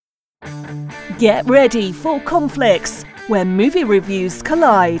Get ready for Conflicts, where movie reviews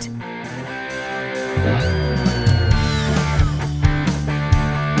collide.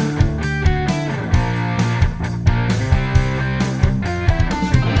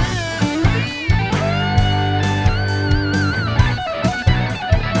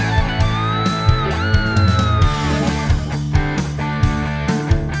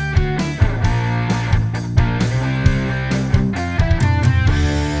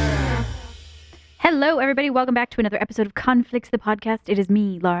 Hello, everybody. Welcome back to another episode of Conflicts, the podcast. It is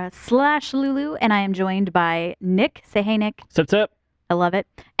me, Laura /Lulu, and I am joined by Nick. Say hey, Nick. Sup. I love it.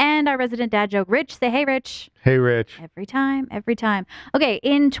 And our resident dad joke, Rich. Say hey, Rich. Hey, Rich. Every time. Okay,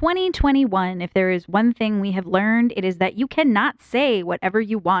 in 2021, if there is one thing we have learned, it is that you cannot say whatever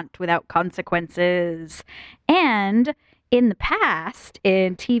you want without consequences. And in the past,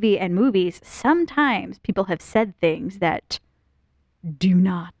 in TV and movies, sometimes people have said things that do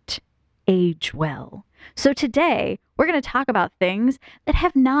not age well. So today, we're going to talk about things that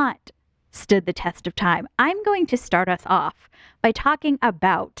have not stood the test of time. I'm going to start us off by talking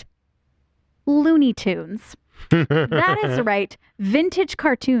about Looney Tunes. That is right. Vintage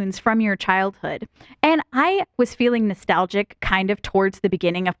cartoons from your childhood. And I was feeling nostalgic kind of towards the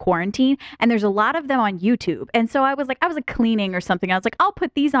beginning of quarantine, and there's a lot of them on YouTube. And so I was cleaning or something. I was like, I'll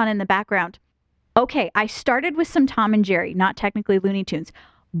put these on in the background. Okay, I started with some Tom and Jerry, not technically Looney Tunes.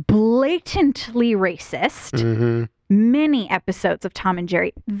 Blatantly racist. Mm-hmm. Many episodes of Tom and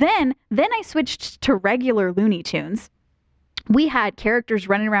Jerry. Then I switched to regular Looney Tunes. We had characters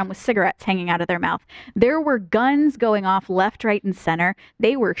running around with cigarettes hanging out of their mouth. There were guns going off left, right, and center.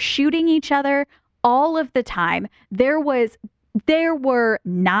 They were shooting each other all of the time. There were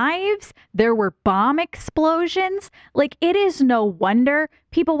knives. There were bomb explosions. Like, it is no wonder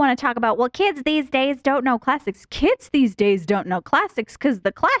people want to talk about, well, kids these days don't know classics. Kids these days don't know classics because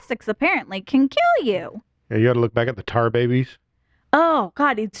the classics apparently can kill you. Yeah, you got to look back at the Tar Babies. Oh,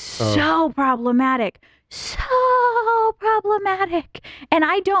 God, it's so problematic. So problematic. And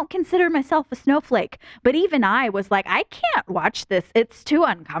I don't consider myself a snowflake. But even I was like, I can't watch this. It's too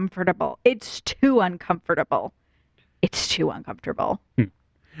uncomfortable. I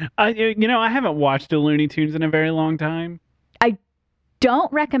haven't watched a Looney Tunes in a very long time. I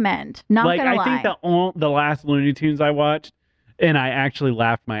don't recommend. Not gonna lie. I think the last Looney Tunes I watched, and I actually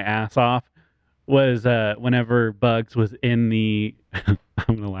laughed my ass off, was whenever Bugs was in the. I'm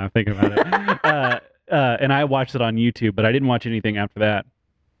gonna laugh thinking about it. And I watched it on YouTube, but I didn't watch anything after that.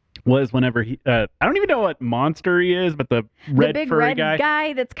 Was whenever he, I don't even know what monster he is, but the big furry red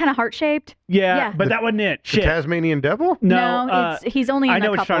guy that's kind of heart shaped. Yeah, but that wasn't it. Shit. The Tasmanian Devil? No, he's only in I know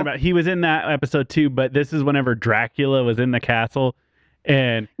a what couple. you're talking about. He was in that episode too, but this is whenever Dracula was in the castle,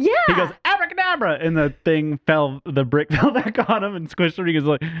 and he goes abracadabra, and the brick fell back on him and squished him. And he goes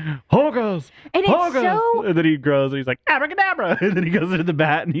like, "Hocus!" And it's so. And then he grows, and he's like abracadabra, and then he goes into the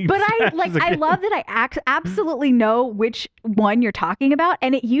bat, and he. But I love that I absolutely know which one you're talking about,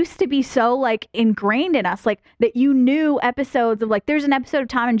 and it used to be so ingrained in us, that you knew episodes of there's an episode of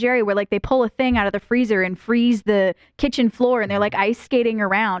Tom and Jerry where they pull a thing out of the freezer and freeze the kitchen floor, and they're ice skating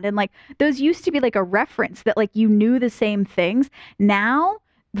around, and those used to be a reference that you knew the same things. Now,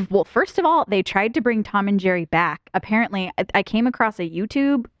 well, first of all, they tried to bring Tom and Jerry back. Apparently, I came across a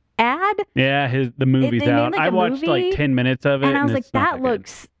YouTube ad. Yeah, the movie's out. I watched 10 minutes of it, and I was like, that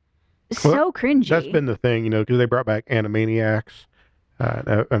looks so cringy. That's been the thing, because they brought back Animaniacs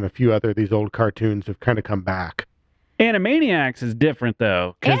and a few other these old cartoons have kind of come back. Animaniacs is different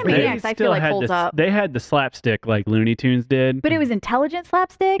though. Animaniacs, I feel holds up. They had the slapstick like Looney Tunes did, but it was intelligent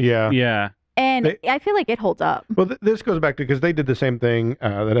slapstick. Yeah. And I feel like it holds up. Well, this goes back to, because they did the same thing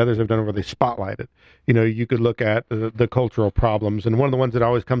that others have done where they spotlighted. You could look at the cultural problems. And one of the ones that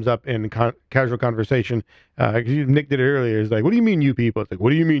always comes up in casual conversation, because Nick did it earlier, is what do you mean you people? It's what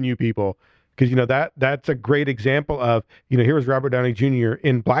do you mean you people? Because, that's a great example of, here was Robert Downey Jr.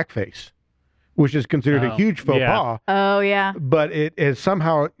 in blackface, which is considered a huge faux pas. Oh, yeah. But it is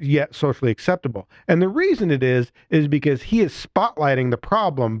somehow yet socially acceptable. And the reason it is because he is spotlighting the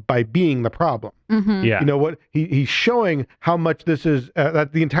problem by being the problem. Mm-hmm. Yeah. You know what? He's showing how much this is,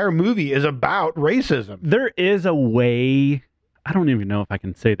 that the entire movie is about racism. There is a way, I don't even know if I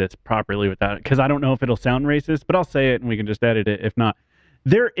can say this properly without it, because I don't know if it'll sound racist, but I'll say it and we can just edit it if not.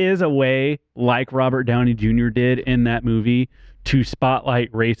 There is a way, like Robert Downey Jr. did in that movie, to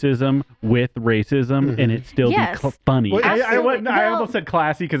spotlight racism with racism, and it still be funny. Well, I almost said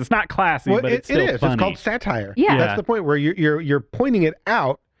classy because it's not classy, but it's still funny. It's called satire. Yeah. That's the point where you're pointing it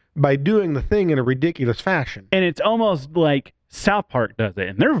out by doing the thing in a ridiculous fashion. And it's almost like South Park does it,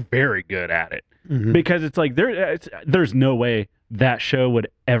 and they're very good at it because it's there's no way that show would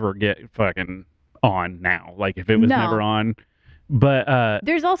ever get fucking on now. Like if it was No. never on. But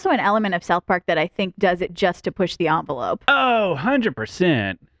There's also an element of South Park that I think does it just to push the envelope.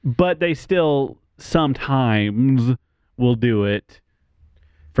 100%. But they still sometimes will do it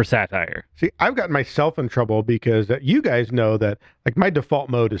for satire. See, I've gotten myself in trouble because you guys know that like my default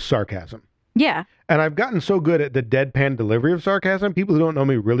mode is sarcasm. Yeah. And I've gotten so good at the deadpan delivery of sarcasm, people who don't know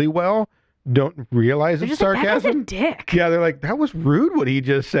me really well don't realize They're it's just like, that guy's a sarcasm. dick. Yeah, they're like, that was rude what he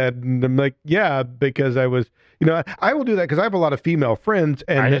just said. And I'm like, yeah, because I was, I will do that because I have a lot of female friends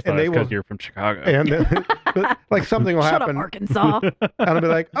and, I just thought and they it's will, because you're from Chicago. and but, like something will Shut happen. up, Arkansas. And I'll be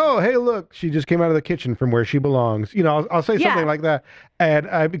like, oh, hey, look, she just came out of the kitchen from where she belongs. I'll say Yeah. something like that.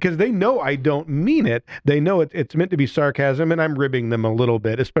 And because they know I don't mean it. They know it's meant to be sarcasm, and I'm ribbing them a little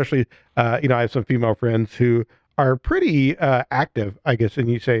bit, especially, I have some female friends who are pretty active, I guess, and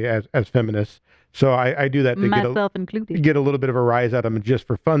you say as feminists. So I do that to Myself included. get a little bit of a rise out of them just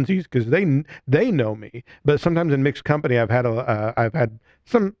for funsies because they know me. But sometimes in mixed company, I've had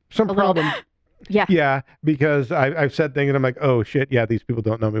some little- problems. Yeah. Yeah, because I've said things and I'm like, oh shit, yeah, these people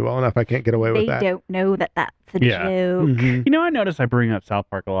don't know me well enough. I can't get away They with that. don't know that that's a Yeah. joke. Mhm. I notice I bring up South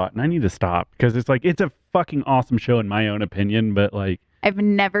Park a lot, and I need to stop because it's like it's a fucking awesome show in my own opinion. But like, I've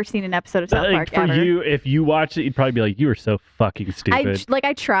never seen an episode of South Park for ever. you, if you watch it, you'd probably be like, you are so fucking stupid.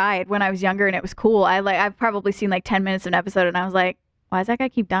 I tried when I was younger and it was cool. I've probably seen like 10 minutes of an episode and I was like, why does that guy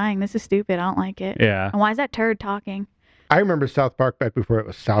keep dying? This is stupid. I don't like it. Yeah. And why is that turd talking? I remember South Park back before it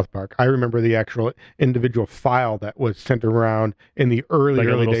was South Park. I remember the actual individual file that was sent around in the early Like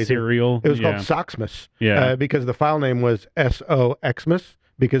a little days. cereal. It was yeah. called Soxmas. Yeah. Because the file name was SOXmas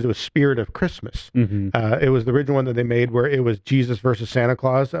because it was Spirit of Christmas. Mm-hmm. It was the original one that they made where it was Jesus versus Santa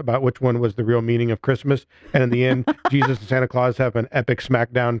Claus about which one was the real meaning of Christmas. And in the end, Jesus and Santa Claus have an epic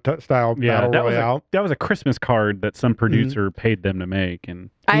SmackDown style Yeah, battle that royale. was a Christmas card that some producer paid them to make, and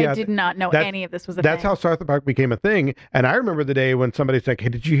I Yeah, did not know that's- any of this was a That's thing. how South Park became a thing. And I remember the day when somebody's like, hey,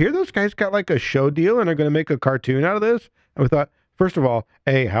 did you hear those guys got like a show deal and are going to make a cartoon out of this? And we thought, first of all,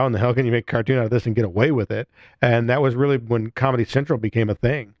 hey, how in the hell can you make a cartoon out of this and get away with it? And that was really when Comedy Central became a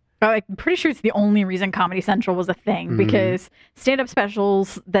thing. I'm pretty sure it's the only reason Comedy Central was a thing Mhm. because stand-up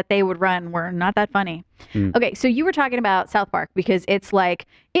specials that they would run were not that funny. Mm. Okay, so you were talking about South Park because it's like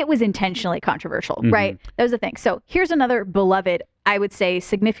it was intentionally controversial, Mhm. right? That was the thing. So here's another beloved, I would say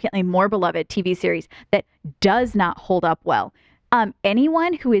significantly more beloved TV series that does not hold up well.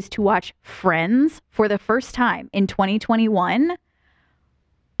 Anyone who is to watch Friends for the first time in 2021,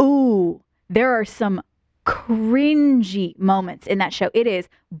 ooh, there are some cringy moments in that show. It is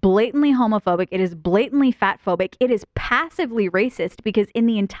blatantly homophobic. It is blatantly fatphobic. It is passively racist because in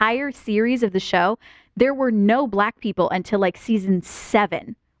the entire series of the show, there were no black people until like season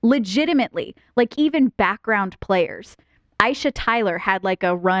 7. Legitimately, like even background players. Aisha Tyler had like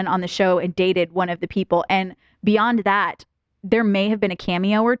a run on the show and dated one of the people. And beyond that, there may have been a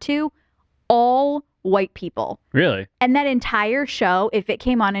cameo or two. All white people. really, And that entire show, if it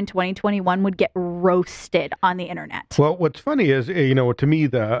came on in 2021, would get roasted on the internet. Well, what's funny is, to me,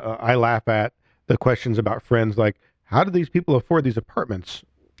 I laugh at the questions about Friends, like, how do these people afford these apartments?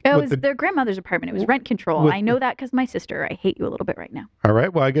 It with was the- their grandmother's apartment. It was rent control. with- I know that because my sister. I hate you a little bit right now. All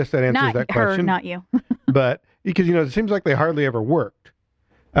right, well, I guess that answers Not that her, question. not you. But because, it seems like they hardly ever worked.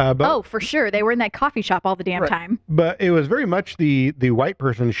 But, Oh, for sure. They were in that coffee shop all the damn Right. time. But it was very much the white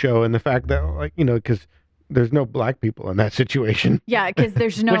person show, and the fact that, like, because there's no black people in that situation. Yeah, because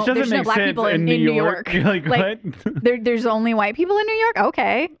there's which no doesn't there's no make black sense people in New York. You're like, Like, what? There's only white people in New York.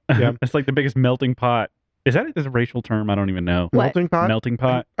 Okay. Yeah. It's like the biggest melting pot. Is that a racial term? I don't even know. What? Melting pot. Melting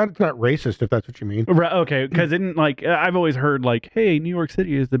pot. It's not racist if that's what you mean. Right, okay, because I've always heard like, hey, New York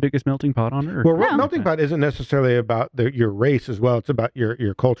City is the biggest melting pot on earth. Well, No. melting pot isn't necessarily about your race as well. It's about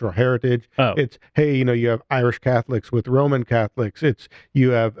your cultural heritage. Oh, It's, hey, you have Irish Catholics with Roman Catholics. It's you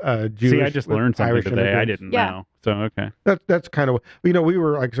have Jewish. see, I just with learned something Irish today. I immigrants. didn't Yeah. know. So okay. That's kind of we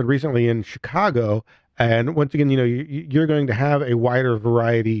were, like I said, recently in Chicago, and once again, you're going to have a wider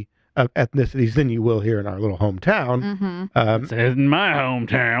variety of ethnicities than you will here in our little hometown. Mm-hmm. It's in my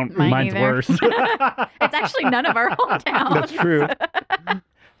hometown. Mine Mine's either. worse. It's actually none of our hometowns. That's true.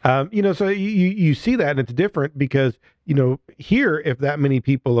 So you see that, and it's different because here, if that many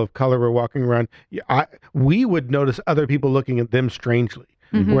people of color were walking around, we would notice other people looking at them strangely.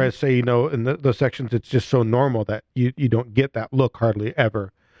 Mhm. Whereas, say, in those sections, it's just so normal that you don't get that look hardly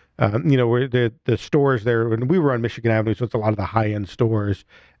ever. where the stores there, when we were on Michigan Avenue, so it's a lot of the high end stores,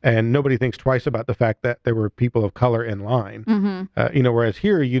 and nobody thinks twice about the fact that there were people of color in line. Whereas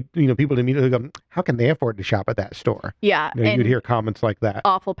here, people immediately go, how can they afford to shop at that store? Yeah. You'd hear comments like that.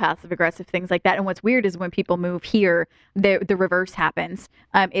 Awful passive aggressive things like that. And what's weird is when people move here, the reverse happens.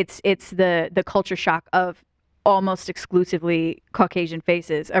 It's the culture shock of almost exclusively Caucasian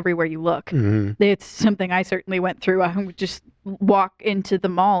faces everywhere you look. It's something I certainly went through. I would just walk into the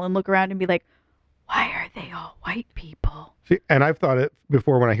mall and look around and be like, why are they all white people? See, and I've thought it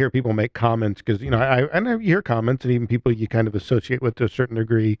before when I hear people make comments, because I hear comments, and even people you kind of associate with to a certain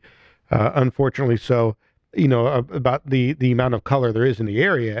degree, unfortunately so, about the amount of color there is in the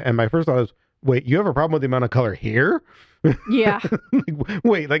area. And my first thought is, wait, you have a problem with the amount of color here? Yeah.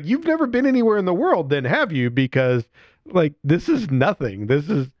 Wait, like you've never been anywhere in the world, then, have you? Because like this is nothing. This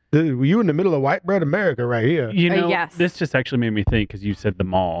is you in the middle of white bread America right here. Yes. This just actually made me think, because you said the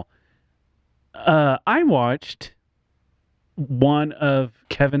mall. I watched one of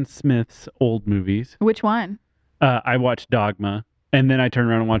Kevin Smith's old movies. Which one? I watched Dogma, and then I turned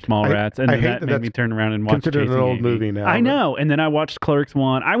around and watched Mallrats, and then that made me turn around and watch considered Chasing an old Amy. movie now. I know, and then I watched Clerks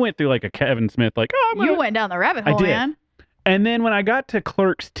 1. I went through like a Kevin Smith, You went down the rabbit hole, did. man. And then when I got to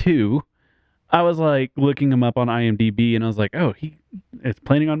Clerks 2, I was like looking him up on IMDb, and I was like, oh, he is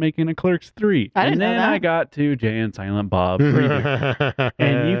planning on making a Clerks 3. I didn't know and then that. I got to Jay and Silent Bob reboot.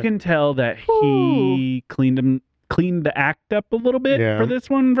 And you can tell that he cleaned the act up a little bit for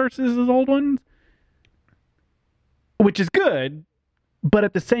this one versus his old ones, which is good. But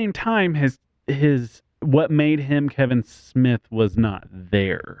at the same time, his what made him Kevin Smith was not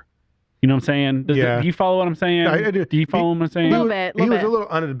there. You know what I'm saying? Do you follow what I'm saying? I do. Do you follow what I'm saying? Little bit. He was a little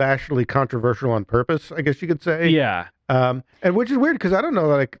unabashedly controversial on purpose, I guess you could say. Yeah. And which is weird, because I don't know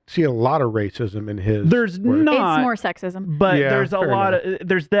that I see a lot of racism in his There's work. not. It's more sexism. But Yeah, there's a fair lot of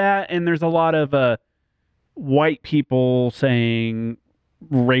there's that, and there's a lot of white people saying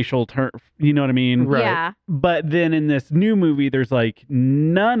racial term. You know what I mean? Right. Yeah. But then in this new movie, there's like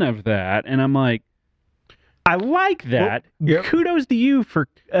none of that, and I'm like, I like that. Well, yep. Kudos to you for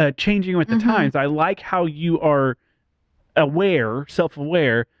changing with the times. I like how you are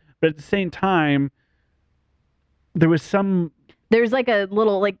self-aware, but at the same time, There's like a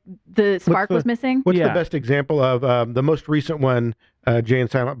little, like the spark was missing. What's the best example of the most recent one, Jay and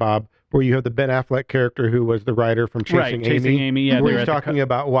Silent Bob, where you have the Ben Affleck character who was the writer from Chasing Amy? Yeah, where he's talking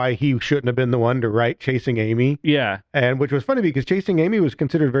about why he shouldn't have been the one to write Chasing Amy. Yeah. And which was funny because Chasing Amy was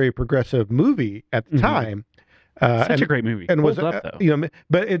considered a very progressive movie at the time. Such a great movie. And was up, though.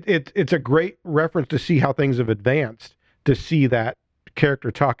 But it's a great reference to see how things have advanced, to see that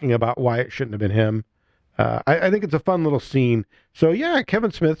character talking about why it shouldn't have been him. I think it's a fun little scene. So yeah,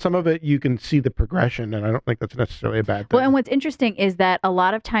 Kevin Smith, some of it you can see the progression, and I don't think that's necessarily a bad thing. Well, and what's interesting is that a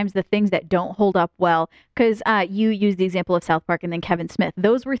lot of times the things that don't hold up well, because you used the example of South Park and then Kevin Smith,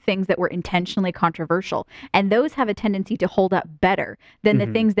 those were things that were intentionally controversial, and those have a tendency to hold up better than the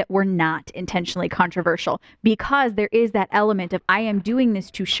things that were not intentionally controversial, because there is that element of, I am doing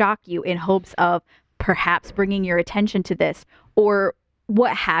this to shock you in hopes of perhaps bringing your attention to this, or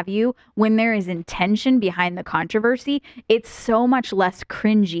what have you. When there is intention behind the controversy, it's so much less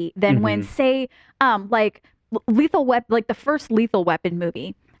cringy than when, say, like Lethal Weapon, like the first Lethal Weapon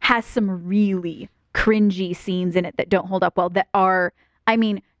movie has some really cringy scenes in it that don't hold up well, that are, I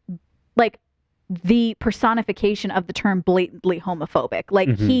mean, like the personification of the term blatantly homophobic.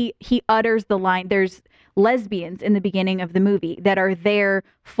 Like he utters the line, there's lesbians in the beginning of the movie that are there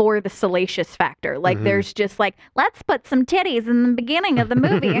for the salacious factor. Like there's just like, let's put some titties in the beginning of the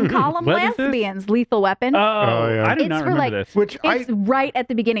movie and call them lesbians. Lethal Weapon. Oh, yeah. I do It's not for, remember like, this. Which It's right at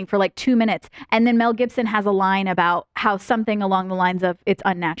the beginning for like 2 minutes. And then Mel Gibson has a line about how something along the lines of it's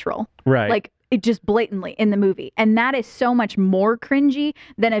unnatural. Right. Like it just blatantly in the movie. And that is so much more cringy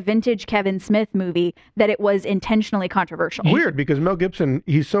than a vintage Kevin Smith movie that it was intentionally controversial. Weird, because Mel Gibson,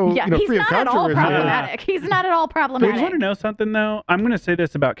 he's so he's free not of at all controversy. problematic. He's not at all But problematic. you want to know something, though? I'm going to say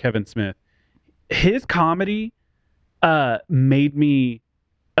this about Kevin Smith. His comedy made me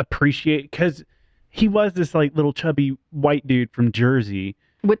appreciate, because he was this like little chubby white dude from Jersey.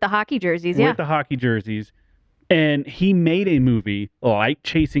 With the hockey jerseys, With the hockey jerseys. And he made a movie like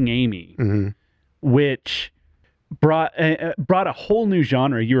Chasing Amy, which brought a whole new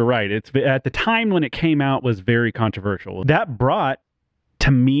genre. You were right. It's at the time when it came out was very controversial. That brought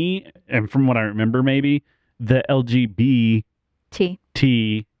to me, and from what I remember, maybe the LGBT T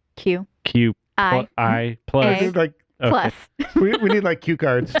Q I plus. A. Like, plus. we need like cue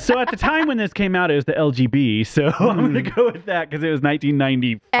cards. So at the time when this came out, it was the LGB. So I'm going to go with that because it was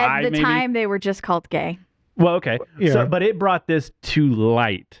 1995. At the maybe. time, they were just called gay. Well, okay. Yeah. So, but it brought this to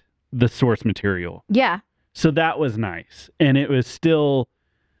light. the source material. Yeah. So that was nice. And it was still,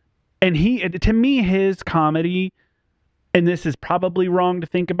 and to me, his comedy, and this is probably wrong to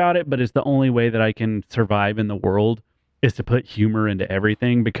think about it, but it's the only way that I can survive in the world, is to put humor into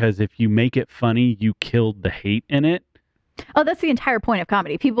everything, because if you make it funny, you killed the hate in it. Oh, that's the entire point of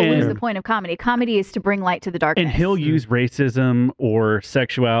comedy. People lose the point of comedy. Comedy is to bring light to the darkness. And he'll use racism or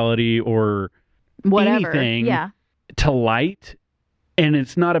sexuality or whatever anything to light. And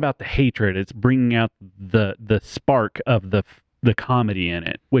it's not about the hatred. It's bringing out the spark of the comedy in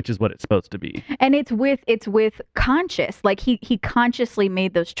it, which is what it's supposed to be. And it's with conscious. Like he consciously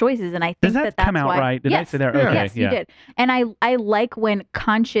made those choices. And I think Does that that's come out why, right? Did I say that? Yeah. Okay, yes, you did. And I like when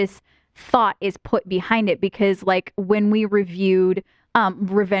conscious thought is put behind it, because like when we reviewed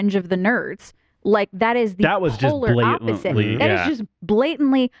Revenge of the Nerds, like that is the that was polar just opposite. blatantly, That is just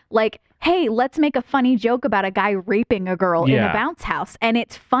blatantly like, hey, let's make a funny joke about a guy raping a girl in a bounce house, and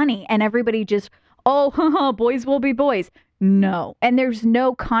it's funny, and everybody just, oh, boys will be boys. No. And there's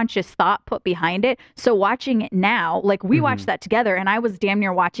no conscious thought put behind it. So watching it now, like we watched that together, and I was damn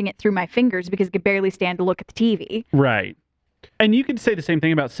near watching it through my fingers because I could barely stand to look at the TV. Right. And you could say the same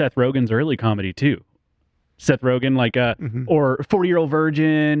thing about Seth Rogen's early comedy too. Seth Rogen, like or 40-Year-Old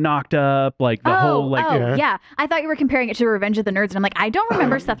Virgin, Knocked Up, like the whole like. Yeah. I thought you were comparing it to Revenge of the Nerds, and I'm like, I don't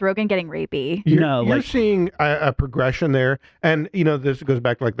remember Seth Rogen getting rapey. You're seeing a progression there, and this goes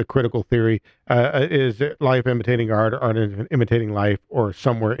back to like the critical theory: is it life imitating art, art imitating life, or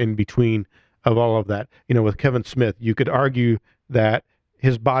somewhere in between of all of that? With Kevin Smith, you could argue that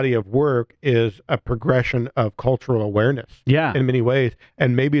his body of work is a progression of cultural awareness in many ways.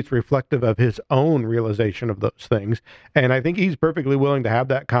 And maybe it's reflective of his own realization of those things. And I think he's perfectly willing to have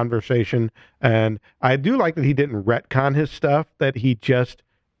that conversation. And I do like that he didn't retcon his stuff, that he just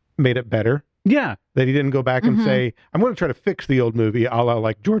made it better. Yeah. That he didn't go back and say, I'm going to try to fix the old movie, a la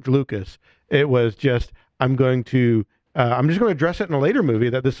like George Lucas. It was just, I'm just going to address it in a later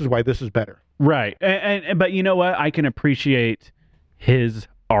movie that this is why this is better. Right. But you know what? I can appreciate his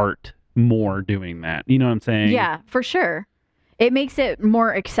art more doing that. You know what I'm saying? Yeah, for sure. It makes it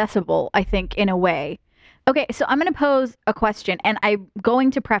more accessible, I think, in a way. Okay, so I'm going to pose a question, and I'm going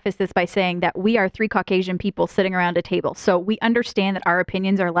to preface this by saying that we are 3 Caucasian people sitting around a table, so we understand that our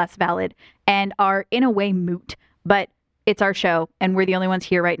opinions are less valid and are, in a way, moot, but it's our show, and we're the only ones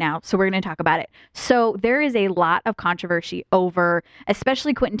here right now, so we're going to talk about it. So there is a lot of controversy over,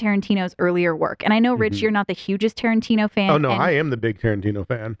 especially Quentin Tarantino's earlier work. And I know, Rich, you're not the hugest Tarantino fan. Oh, no, I am the big Tarantino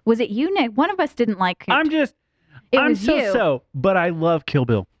fan. Was it you, Nick? One of us didn't like it. I'm but I love Kill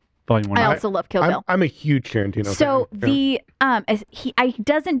Bill. Volume 1. I also love Kill Bill. I'm a huge Tarantino fan. So he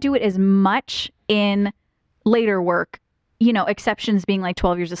doesn't do it as much in later work. Exceptions being like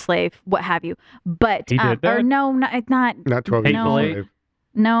 12 Years a Slave, what have you. But he did that? or no, not 12 Years a Slave.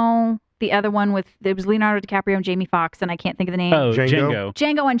 No, the other one it was Leonardo DiCaprio and Jamie Foxx, and I can't think of the name. Oh, Django.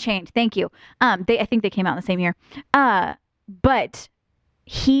 Django Unchained. Thank you. I think they came out in the same year. But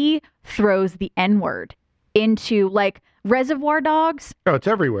he throws the N-word into like Reservoir Dogs. Oh, it's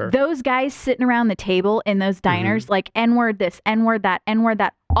everywhere. Those guys sitting around the table in those diners, like N-word this, N-word that, N-word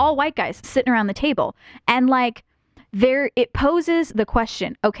that, all white guys sitting around the table. And like it poses the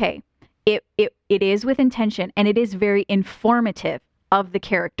question, okay, it is with intention, and it is very informative of the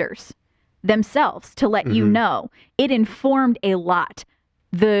characters themselves to let you know. It informed a lot.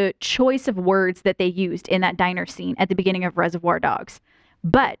 The choice of words that they used in that diner scene at the beginning of Reservoir Dogs.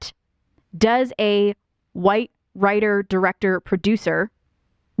 But does a white writer, director, producer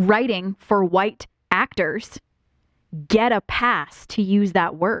writing for white actors get a pass to use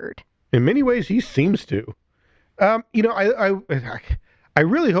that word? In many ways, he seems to. I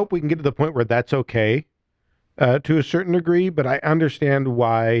really hope we can get to the point where that's okay to a certain degree, but I understand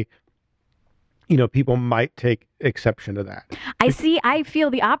why, people might take exception to that. I feel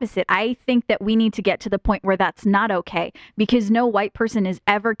the opposite. I think that we need to get to the point where that's not okay, because no white person is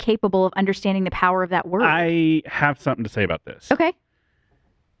ever capable of understanding the power of that word. I have something to say about this. Okay.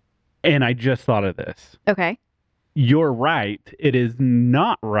 And I just thought of this. Okay. You're right. It is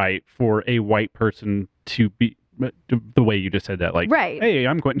not right for a white person to be the way you just said that. Like, right. Hey,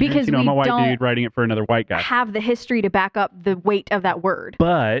 I'm Quentin Because Tarantino. I'm a we white don't dude writing it for another white guy. Have the history to back up the weight of that word.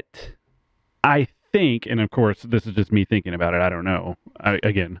 But I think, and of course, this is just me thinking about it. I don't know.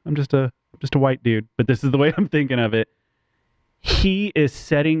 I'm just a white dude, but this is the way I'm thinking of it. He is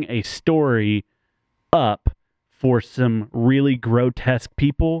setting a story up for some really grotesque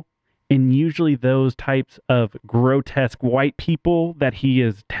people, And usually those types of grotesque white people that he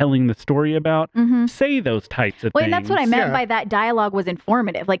is telling the story about say those types of Well, things. and that's what I meant by that dialogue was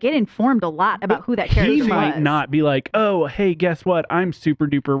informative. Like, it informed a lot about who that character He was. might not be like, oh, hey, guess what? I'm super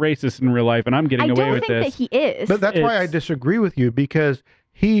duper racist in real life and I'm getting away with I don't this. think that he is. But that's why I It's- disagree with you, because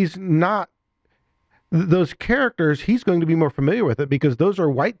he's not those characters. He's going to be more familiar with it because those are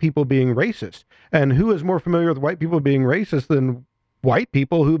white people being racist. And who is more familiar with white people being racist than white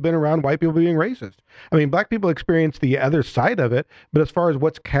people who've been around white people being racist? I mean, black people experience the other side of it, but as far as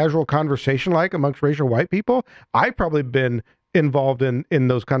what's casual conversation like amongst racial white people, I've probably been involved in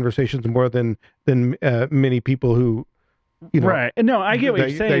those conversations more than many people who, right. No, I get what you're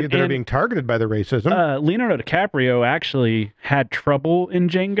saying. that are And, being targeted by the racism. Leonardo DiCaprio actually had trouble in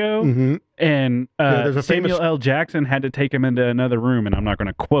Django, hmm and there's a Samuel famous- L. Jackson had to take him into another room, and I'm not going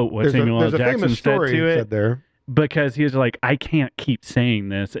to quote what There's Samuel L. a Jackson famous said story to it. said there. Because he was like, I can't keep saying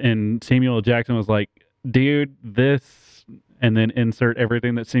this. And Samuel L. Jackson was like, dude, this, and then insert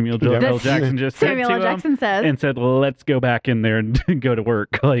everything that Samuel Yep. L. Jackson just said Samuel to L. him Jackson says. and said, let's go back in there and go to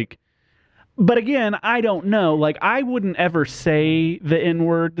work. Like, but again, I don't know. Like, I wouldn't ever say the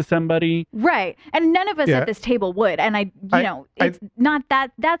N-word to somebody. Right. And none of us Yeah. at this table would. And it's not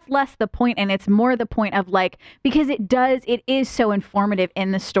that, that's less the point, and it's more the point of like, because it is so informative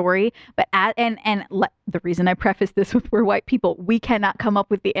in the story, but the reason I preface this with we're white people, we cannot come up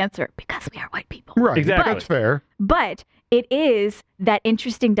with the answer because we are white people. Right. Exactly. That's fair. But it is that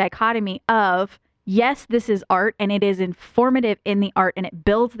interesting dichotomy of, yes, this is art and it is informative in the art and it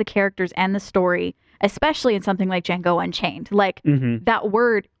builds the characters and the story, especially in something like Django Unchained. Like that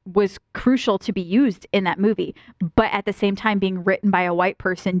word was crucial to be used in that movie. But at the same time, being written by a white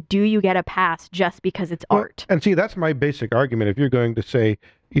person, do you get a pass just because it's art? And see, that's my basic argument. If you're going to say,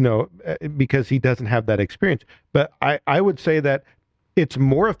 because he doesn't have that experience, but I would say that it's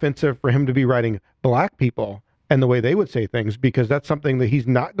more offensive for him to be writing black people and the way they would say things, because that's something that he's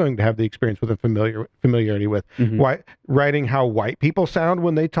not going to have the experience with and familiarity with. Why writing how white people sound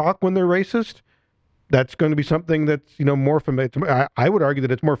when they talk when they're racist? That's going to be something that's more familiar. I would argue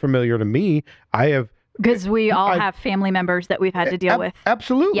that it's more familiar to me. Because we all have family members that we've had to deal with.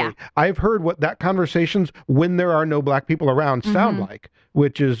 Absolutely. Yeah. I've heard what that conversations when there are no black people around sound like,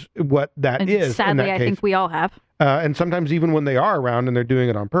 which is what that And is. sadly, in that I case. think we all have. And sometimes even when they are around and they're doing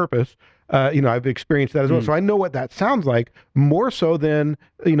it on purpose, I've experienced that as well. So I know what that sounds like more so than,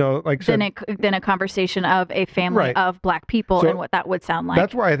 like I said, Than a conversation of a family Right. of black people So and what that would sound like.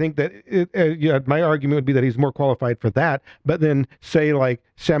 that's why I think that my argument would be that he's more qualified for that. But then say like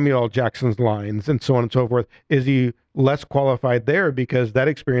Samuel L. Jackson's lines and so on and so forth, is he less qualified there because that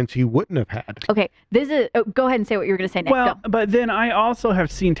experience he wouldn't have had? Okay, go ahead and say what you were going to say, Nick. Well, Go. but then I also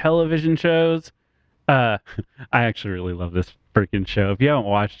have seen television shows. I actually really love this freaking show. If you haven't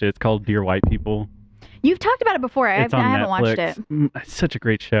watched it, it's called Dear White People. You've talked about it before. I It's on haven't watched Netflix. it. It's such a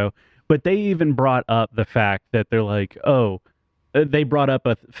great show. But they even brought up the fact that they're like, they brought up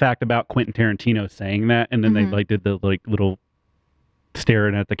a fact about Quentin Tarantino saying that, and then they Mhm. like did the like little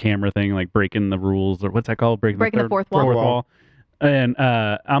staring at the camera thing, like breaking the rules, or what's that called? Breaking the fourth wall. Fourth wall. And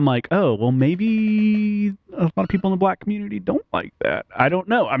I'm like, oh, well, maybe a lot of people in the black community don't like that. I don't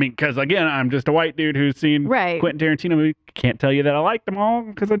know. I mean, because again, I'm just a white dude who's seen Right. Quentin Tarantino movie. Can't tell you that I like them all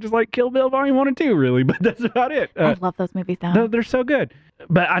because I just like Kill Bill Volume 1 and 2, really. But that's about it. I love those movies, though. They're so good.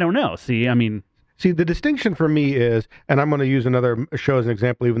 But I don't know. See, I mean, See, the distinction for me is, and I'm going to use another show as an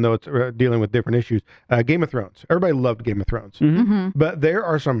example, even though it's dealing with different issues. Game of Thrones. Everybody loved Game of Thrones, but there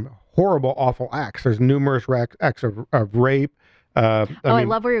are some horrible, awful acts. There's numerous acts of rape. I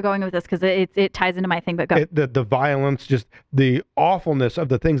love where you're going with this because it ties into my thing. But go. The violence, just the awfulness of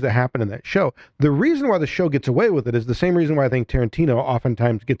the things that happen in that show. The reason why the show gets away with it is the same reason why I think Tarantino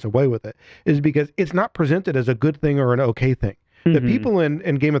oftentimes gets away with it, is because it's not presented as a good thing or an okay thing. The people in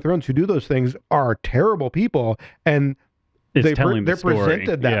Game of Thrones who do those things are terrible people, and it's telling they're the story.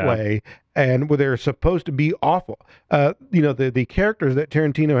 presented that Yeah. way, and where they're supposed to be awful. The characters that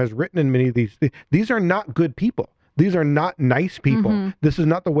Tarantino has written in many of these are not good people. These are not nice people. This is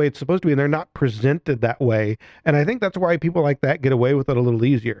not the way it's supposed to be, and they're not presented that way. And I think that's why people like that get away with it a little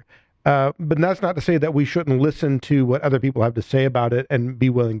easier. But that's not to say that we shouldn't listen to what other people have to say about it and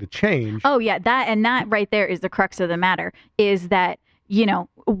be willing to change. Oh, yeah. That right there is the crux of the matter, is that,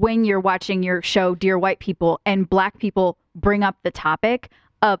 when you're watching your show, Dear White People, and black people bring up the topic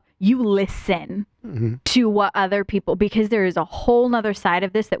of, you listen to what other people, because there is a whole nother side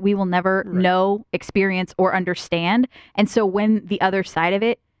of this that we will never know, experience, or understand. And so when the other side of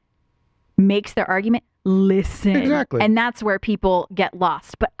it makes their argument, listen. Exactly. And that's where people get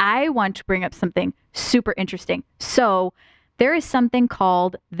lost. But I want to bring up something super interesting. So there is something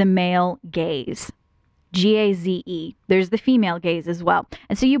called the male gaze. Gaze. There's the female gaze as well.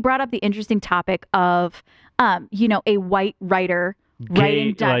 And so you brought up the interesting topic of, a white writer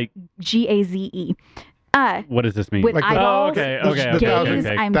writing Gaze. What does this mean? With Like the- eyeballs. Oh, okay. Gaze.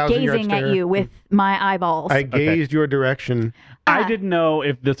 Okay. I'm 1,000 yards gazing at stare. you with my eyeballs. I gazed your direction. I didn't know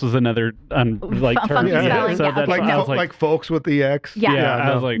if this was another term. funky either, spelling, so yeah, that's okay, why no. I was Like folks with the X. Yeah.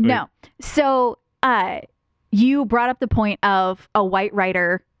 I was like, wait. No. So, you brought up the point of a white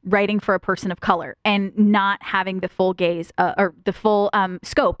writer writing for a person of color and not having the full gaze or the full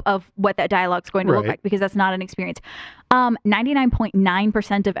scope of what that dialogue is going to look Right. like, because that's not an experience.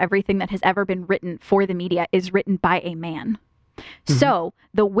 99.9% of everything that has ever been written for the media is written by a man. So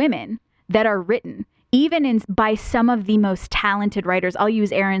the women that are written, even by some of the most talented writers, I'll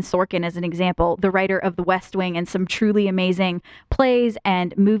use Aaron Sorkin as an example, the writer of The West Wing and some truly amazing plays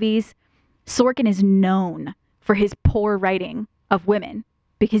and movies. Sorkin is known for his poor writing of women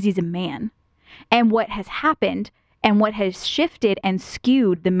because he's a man. And what has happened and what has shifted and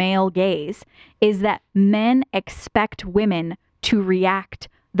skewed the male gaze is that men expect women to react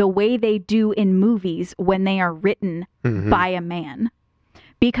the way they do in movies when they are written by a man.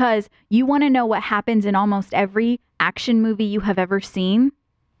 Because you want to know what happens in almost every action movie you have ever seen.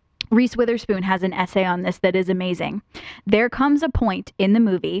 Reese Witherspoon has an essay on this that is amazing. There comes a point in the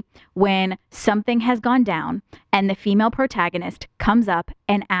movie when something has gone down and the female protagonist comes up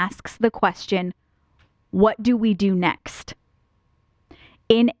and asks the question, what do we do next?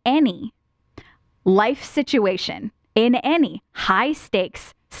 In any life situation, in any high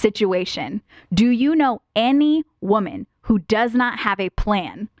stakes situation, do you know any woman who does not have a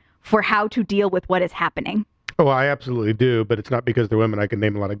plan for how to deal with what is happening? Oh, I absolutely do, but it's not because they're women. I can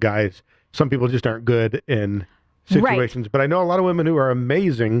name a lot of guys. Some people just aren't good in situations, but I know a lot of women who are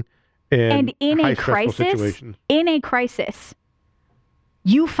amazing And in high a stressful crisis, situations.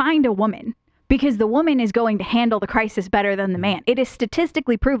 you find a woman because the woman is going to handle the crisis better than the man. It is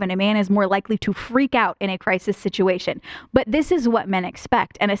statistically proven a man is more likely to freak out in a crisis situation. But this is what men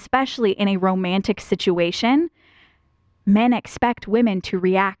expect, and especially in a romantic situation, men expect women to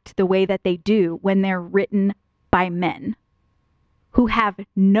react the way that they do when they're written by men who have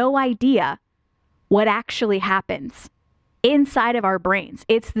no idea what actually happens inside of our brains.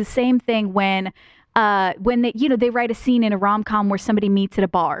 It's the same thing when they write a scene in a rom-com where somebody meets at a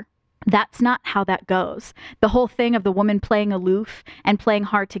bar. That's not how that goes. The whole thing of the woman playing aloof and playing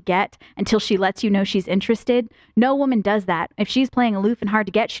hard to get until she lets you know she's interested. No woman does that. If she's playing aloof and hard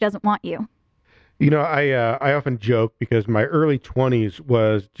to get, she doesn't want you. You know, I often joke because my early 20s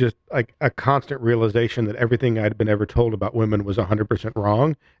was just like a constant realization that everything I'd been ever told about women was 100%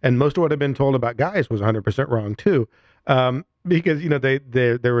 wrong. And most of what I'd been told about guys was 100% wrong too. Because,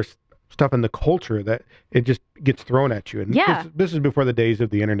 there was stuff in the culture that it just gets thrown at you. And Yeah. this is before the days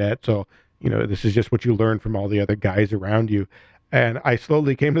of the internet. So, this is just what you learn from all the other guys around you. And I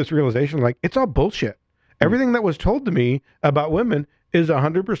slowly came to this realization, like, it's all bullshit. Everything that was told to me about women is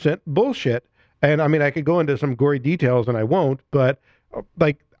 100% bullshit. And I mean, I could go into some gory details and I won't, but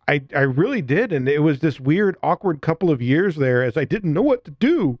I really did. And it was this weird, awkward couple of years there as I didn't know what to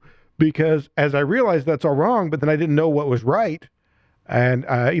do because as I realized that's all wrong, but then I didn't know what was right. And,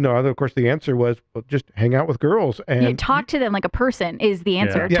 of course, the answer was, well, just hang out with girls. And Talk to them like a person is the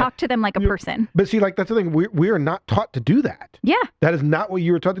answer. Yeah. Talk to them like a person. But see, like, that's the thing. We are not taught to do that. Yeah. That is not what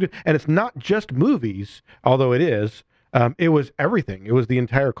you were taught to do. And it's not just movies, although it is. It was everything. It was the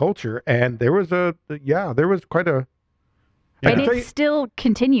entire culture. And there was quite a... I And can tell it still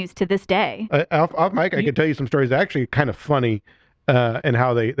continues to this day. off mic, I could tell you some stories that actually kind of funny and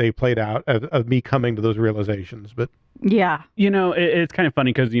how they played out of me coming to those realizations. But Yeah. It's kind of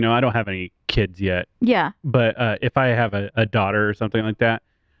funny because, I don't have any kids yet. Yeah. But if I have a daughter or something like that,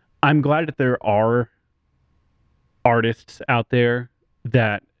 I'm glad that there are artists out there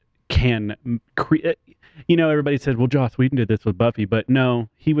that can create. Everybody said, well, Joss Whedon did this with Buffy, but no,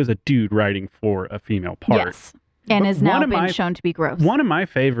 he was a dude writing for a female part. Yes. And But has now one of been my- shown to be gross. One of my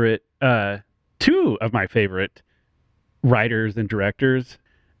favorite, two of my favorite writers and directors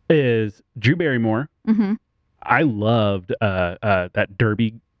is Drew Barrymore. Mm-hmm. I loved that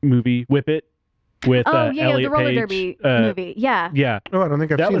Derby movie, Whip It, with the Elliot roller Page. derby movie. Yeah. Yeah, I don't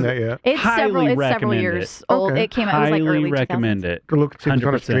think I've That seen was- that yet. It's several Highly several recommend years it. old. Okay. It came out, it was like highly early recommend 2000s. it. Go look, see if it's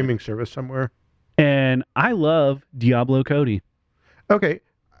on a 100%. streaming service somewhere. And I love Diablo Cody. Okay.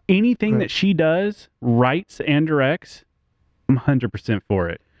 Anything Right. that she does, writes and directs, I'm 100% for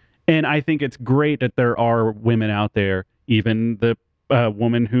it. And I think it's great that there are women out there, even the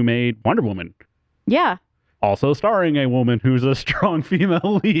woman who made Wonder Woman. Yeah. also starring a woman who's a strong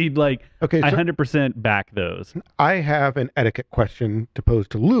female lead. Like, Okay, I so 100% back those. I have an etiquette question to pose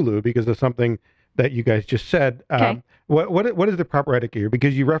to Lulu because of something that you guys just said. Okay. What is the proper etiquette here?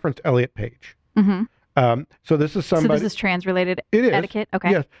 Because you referenced Elliot Page. Mm-hmm. So this is somebody. So this is trans-related It is. etiquette?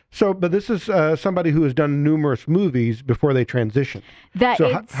 Okay. Yes. So, but this is somebody who has done numerous movies before they transition. That So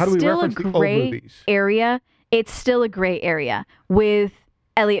it's how do we still a reference the old gray movies? area. It's still a gray area with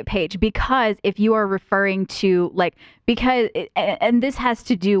Elliot Page, because if you are referring to and this has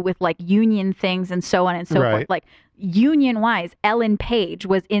to do with like union things and so on and so Right. forth. Like union wise, Ellen Page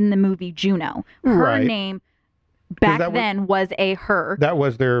was in the movie Juno. Her Right. name back that was- then was a her. That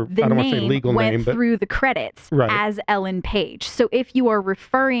was their, The I don't want to say name legal went name, but through the credits Right. as Ellen Page. So if you are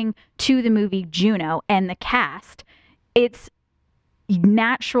referring to the movie Juno and the cast, it's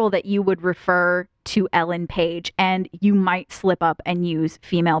natural that you would refer to Ellen Page, and you might slip up and use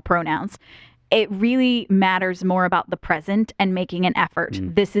female pronouns. It really matters more about the present and making an effort.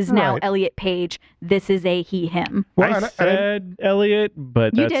 This is now Right. Elliot Page. This is a he, him. Well, I and said Elliot,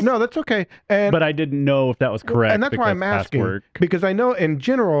 but You that's did. no, that's okay. And but I didn't know if that was correct. And that's why I'm because past asking, work. because I know in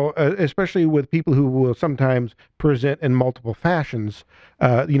general, especially with people who will sometimes present in multiple fashions,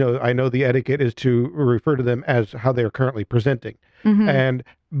 I know the etiquette is to refer to them as how they are currently presenting. Mhm.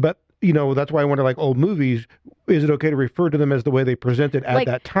 But that's why I wonder, like old movies, is it okay to refer to them as the way they presented at Like,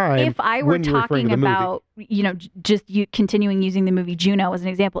 that time? If I were when you're referring talking to the movie? about, just you continuing using the movie Juno as an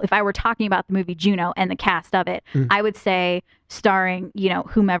example, if I were talking about the movie Juno and the cast of it, Mm. I would say starring,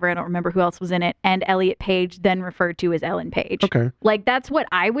 whomever, I don't remember who else was in it, and Elliot Page, then referred to as Ellen Page. Okay. Like, that's what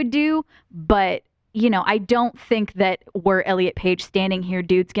I would do, but, I don't think that were Elliot Page standing here,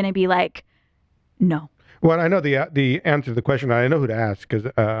 dude's going to be like, no. Well, I know the answer to the question. I know who to ask because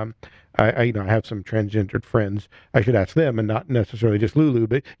I have some transgendered friends. I should ask them and not necessarily just Lulu.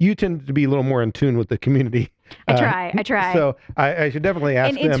 But you tend to be a little more in tune with the community. I try. So I should definitely ask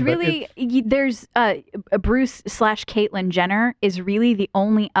And them. it's but really there's Bruce/Caitlyn Jenner is really the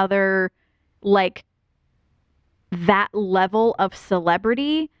only other like that level of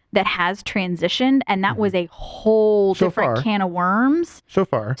celebrity that has transitioned, and that was a whole So different far. can of worms. so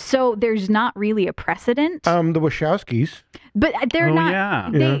far. So there's not really a precedent. The Wachowskis. But they're Oh, not. yeah.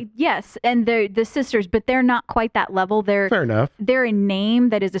 They yes, and they're the sisters, but they're not quite that level. They're Fair enough. a name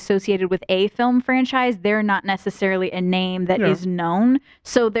that is associated with a film franchise. They're not necessarily a name that is Yeah. known,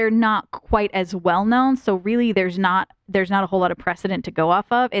 so they're not quite as well known. So really, there's not a whole lot of precedent to go off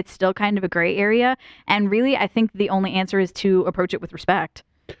of. It's still kind of a gray area, and really, I think the only answer is to approach it with respect.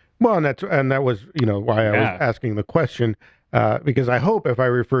 Well, and that was why I Yeah. was asking the question because I hope if I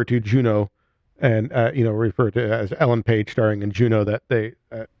refer to Juno and refer to as Ellen Page starring in Juno that they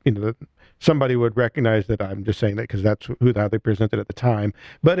that somebody would recognize that I'm just saying that because that's how they presented at the time.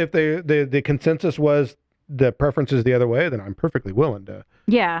 But if the consensus was the preference is the other way, then I'm perfectly willing to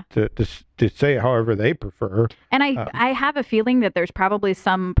Yeah, say however they prefer. and I have a feeling that there's probably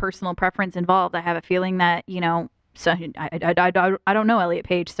some personal preference involved. I have a feeling that So I don't know Elliot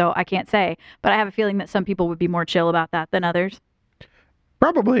Page, so I can't say. But I have a feeling that some people would be more chill about that than others.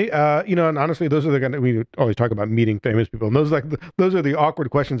 Probably, and honestly, those are the kind of, we always talk about meeting famous people, and those are the awkward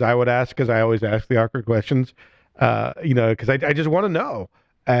questions I would ask because I always ask the awkward questions, because I just want to know,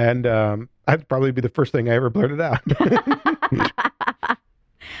 and I'd probably be the first thing I ever blurted out.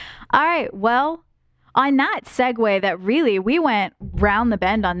 All right. Well, on that segue, that really we went round the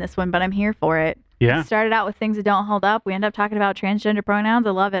bend on this one, but I'm here for it. Yeah. We started out with things that don't hold up. We end up talking about transgender pronouns.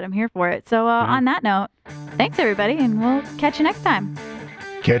 I love it. I'm here for it. So on that note, thanks everybody, and we'll catch you next time.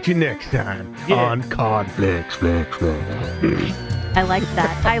 Catch you next time on Conflicts. I like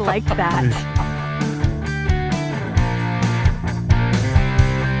that.